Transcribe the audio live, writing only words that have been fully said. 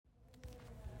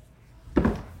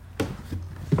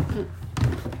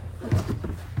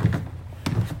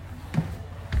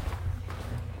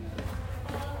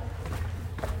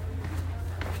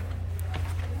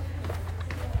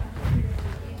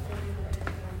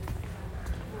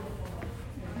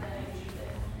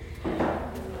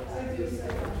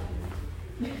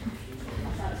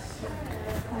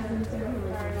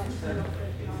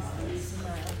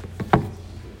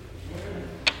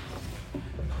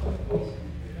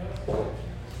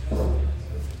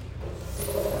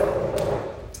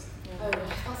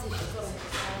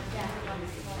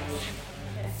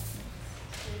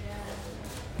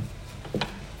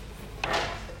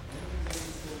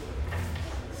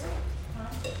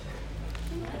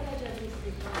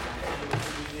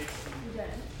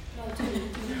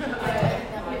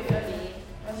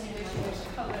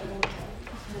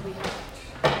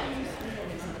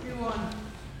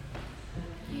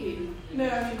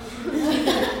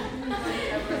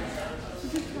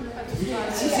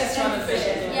She's just trying to fish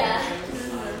it. Yeah.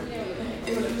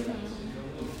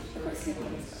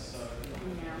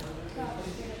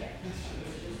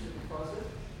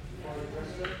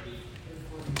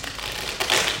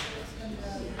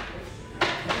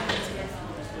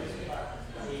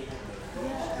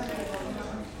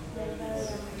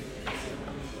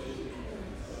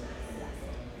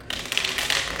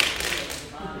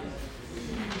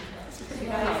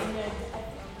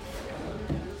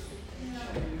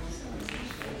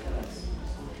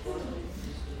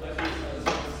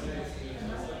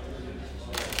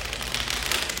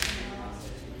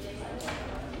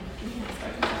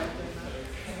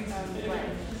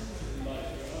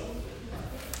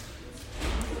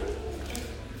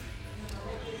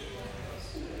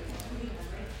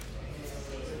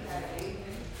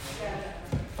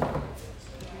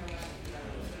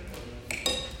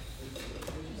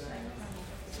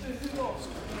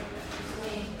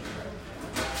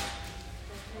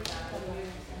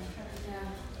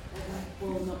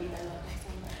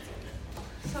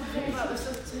 Something about the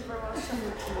September last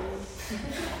summer.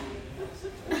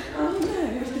 Oh no.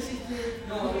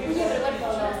 Yeah, but it went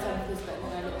well last time because I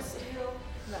lost.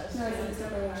 No, it's not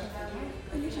very well shuffled.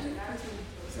 I usually do it pretty.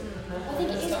 I think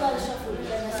it is well shuffled, but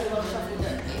then they're so well shuffled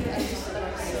that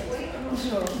I'm not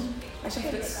sure. I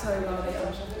shuffled it so well they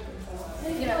unshuffled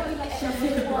it. you know, like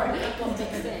shuffled one that got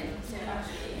mixed in. So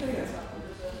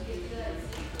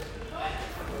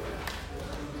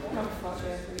Not far to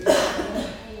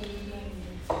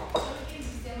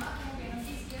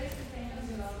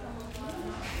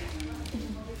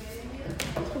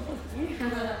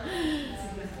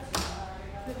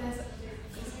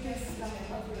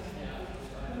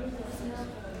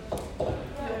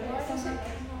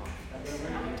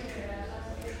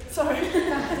Sorry.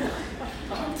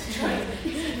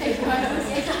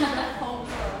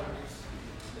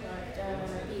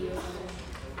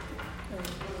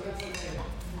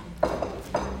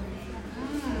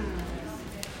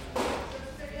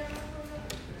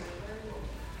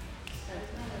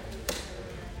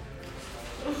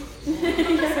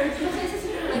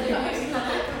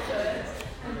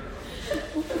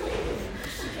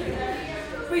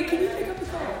 Wait, can you pick up a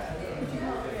card?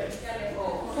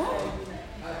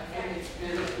 What?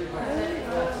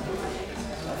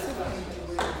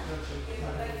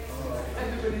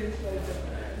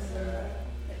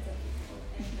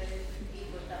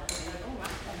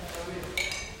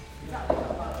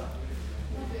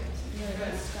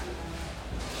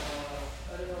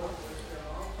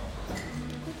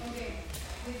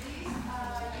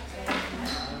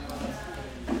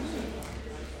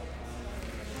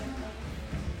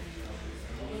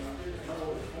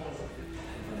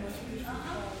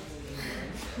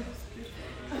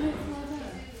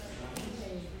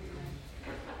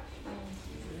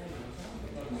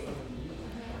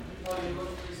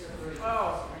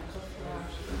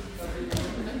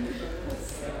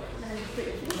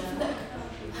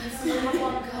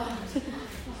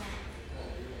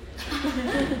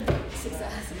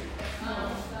 success.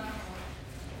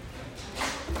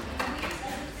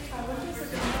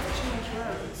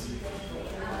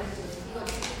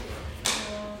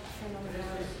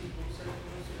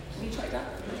 Have you tried that?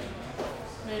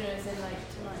 No, it's in like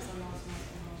tonight's on last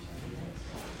night.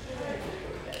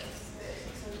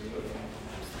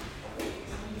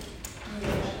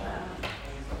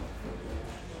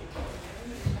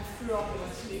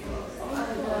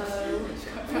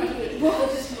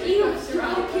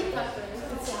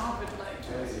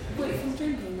 Wait, from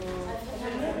drinking or?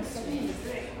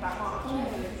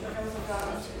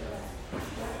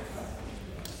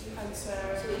 And so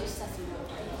we just set him up.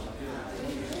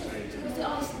 Was it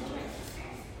ice in the drink?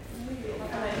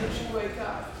 and then she woke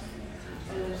up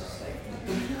and was just like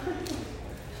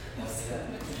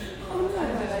Oh no.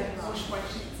 and then I washed my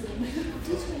sheets in the middle.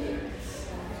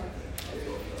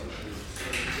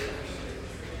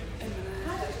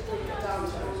 How did you get down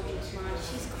to all tonight?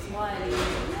 She's quietly.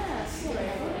 Yeah, sorry.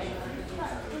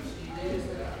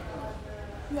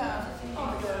 Yeah.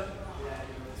 Oh good.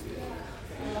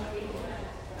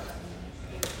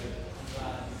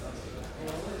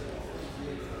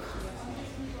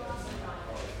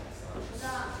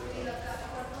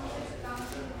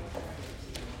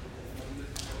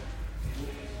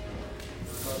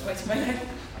 Wait a minute.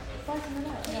 Fighting the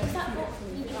light. Is that what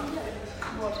you can't look?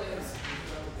 What is?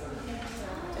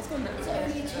 It's gone now. Is it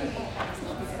only 2? It's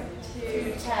not big.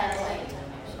 2, 10, or 8?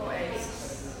 Or 8?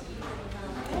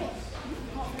 Okay.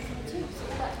 Half an 2, so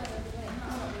that time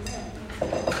of the day.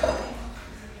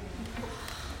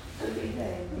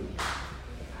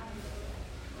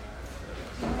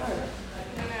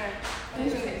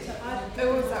 No. That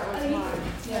was mine.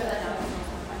 Yeah.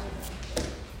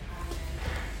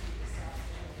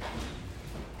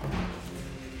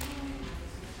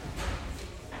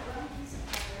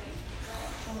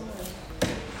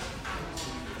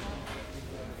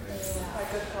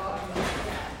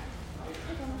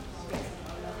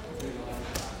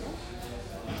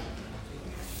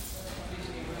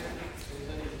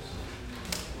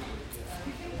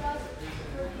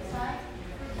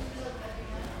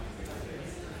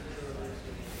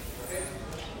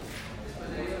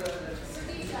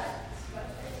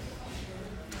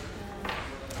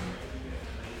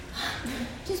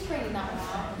 Just bring that one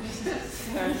out.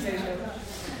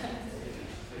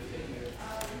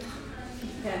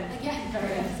 Again,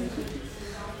 very nice.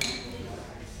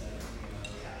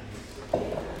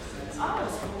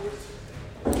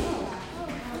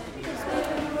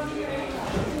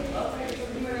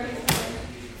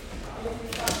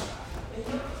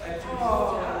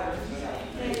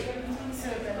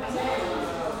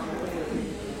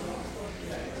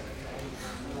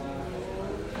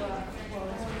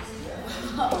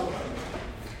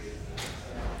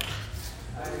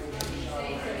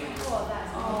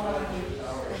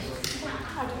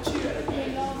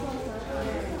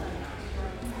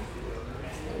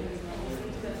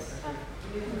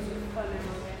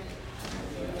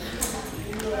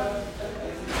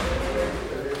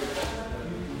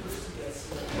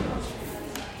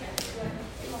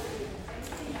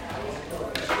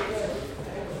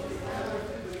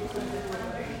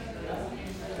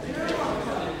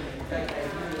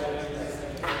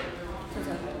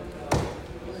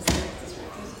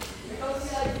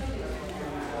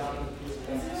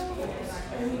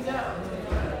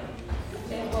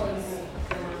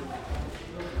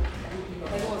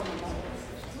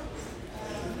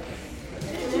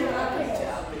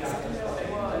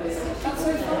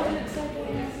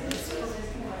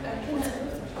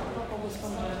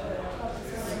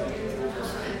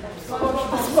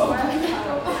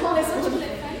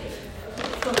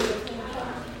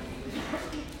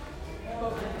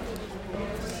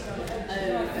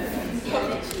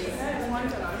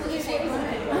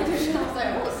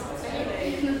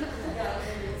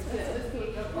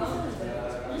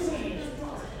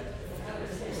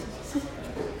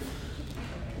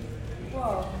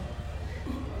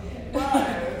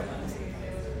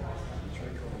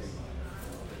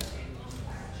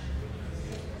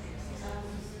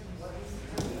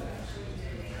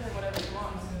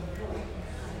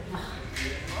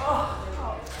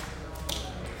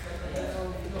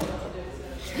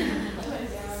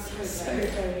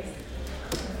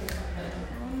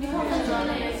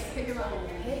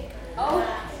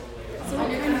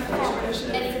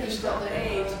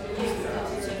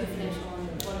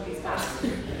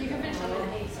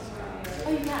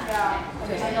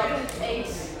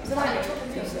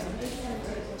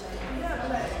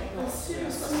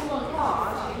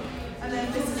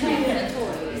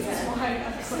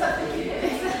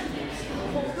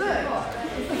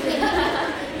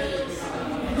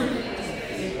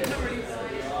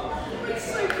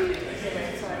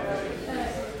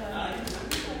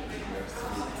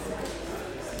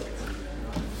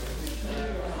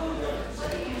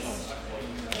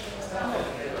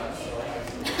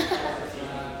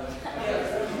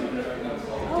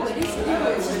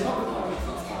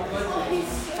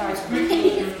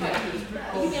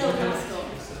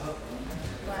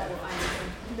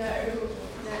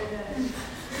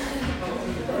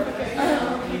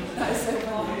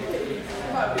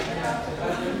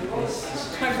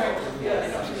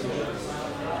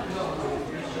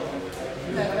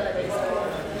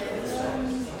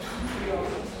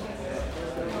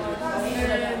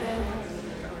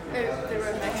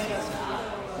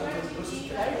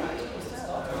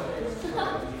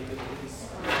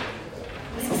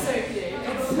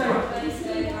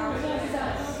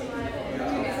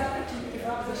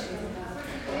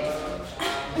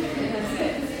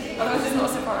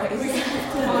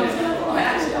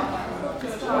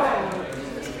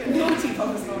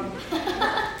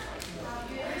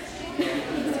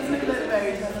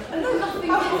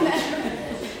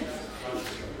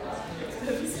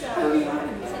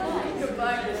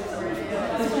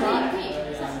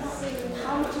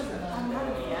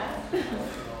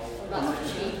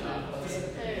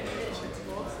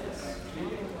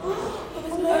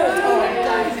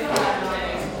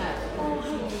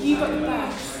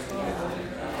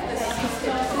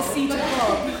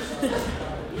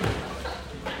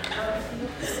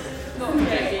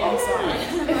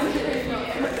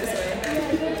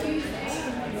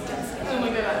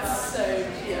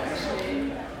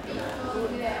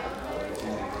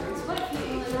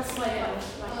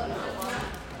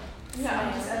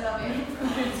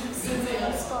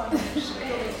 Oh,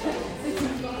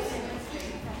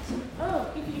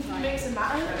 you can mix and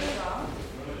match them as well.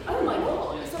 Oh my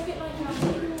god, it's a bit like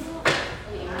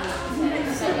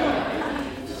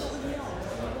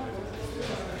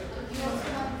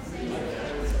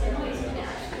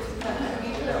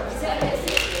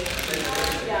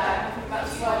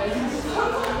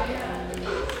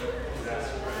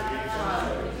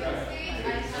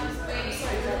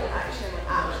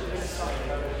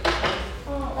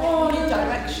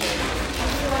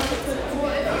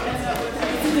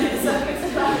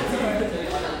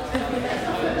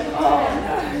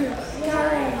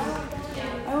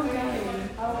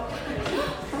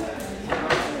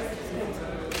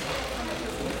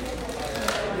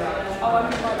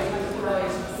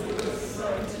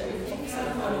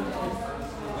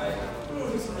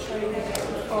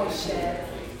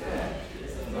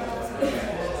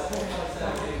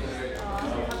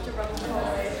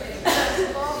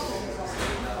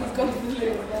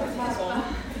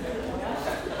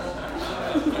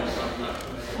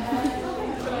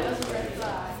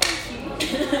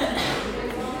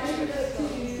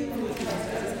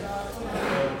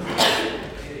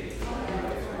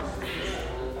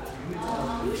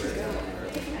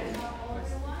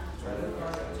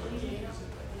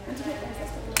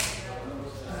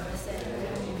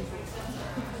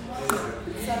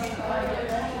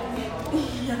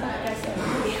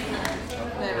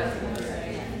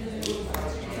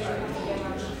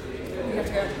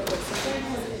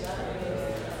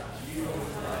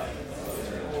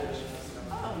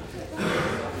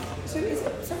So is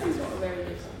it, something's not very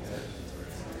good.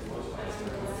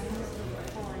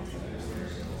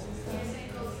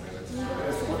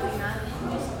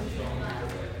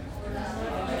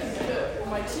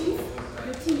 My teeth?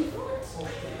 Your teeth?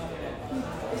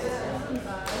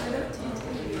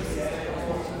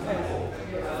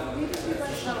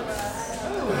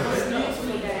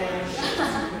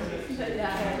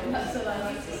 that's all I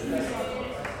like to see.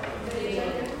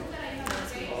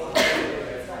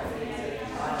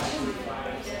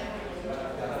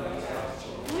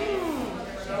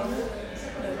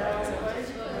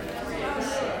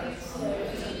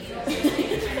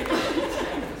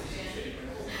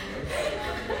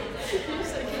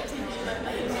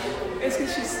 It's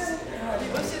because she's.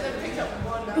 You must have picked up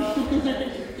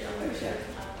one.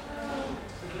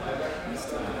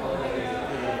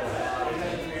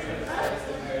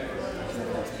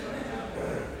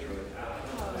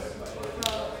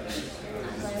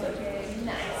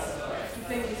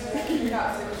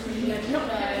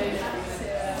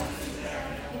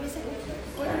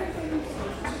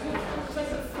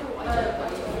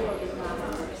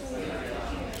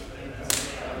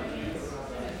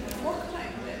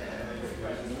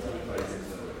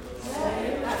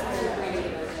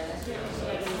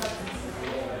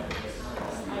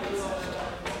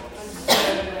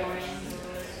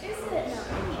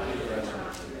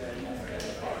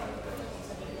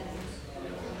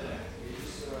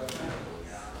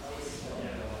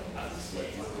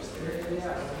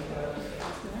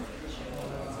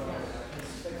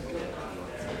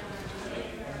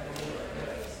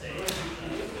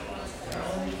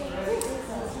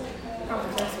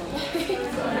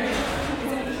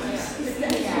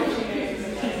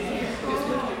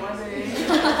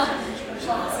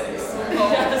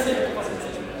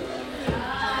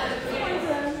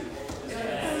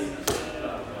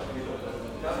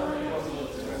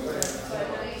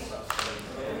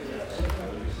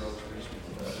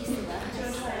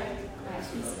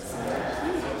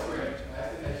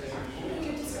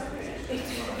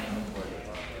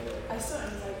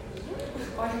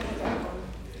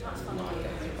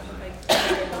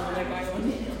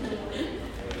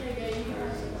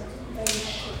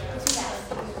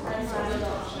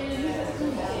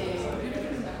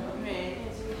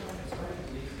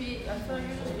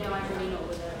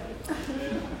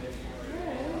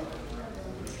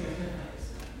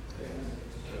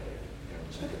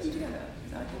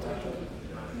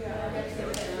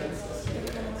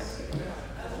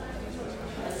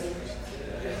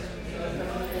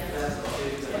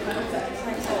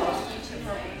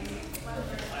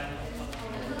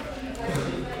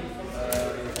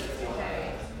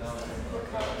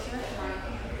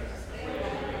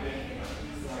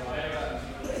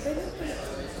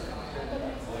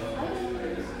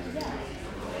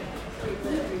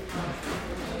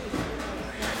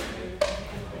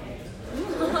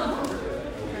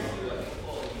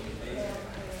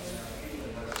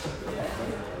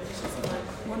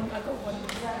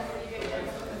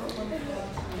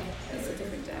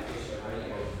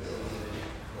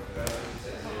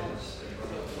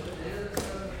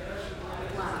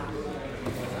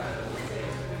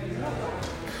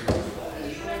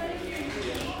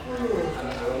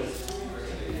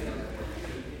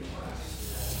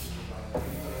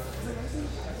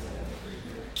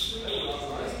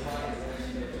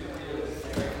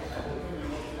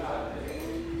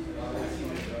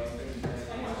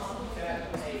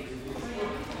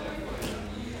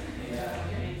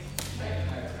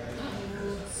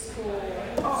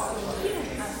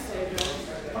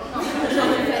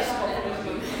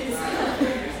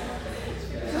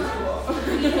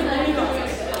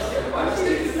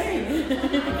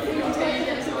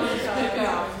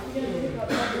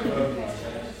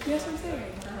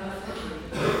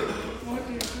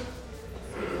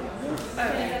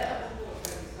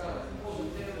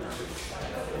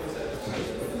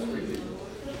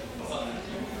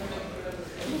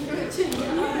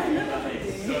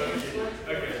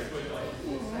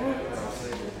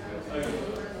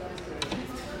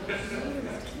 Oh,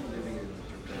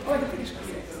 I can finish by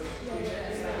 6.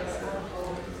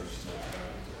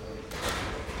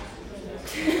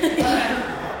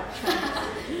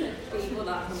 Well,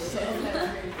 that was it.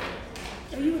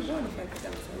 Oh, you would have won if I could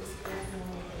downstairs.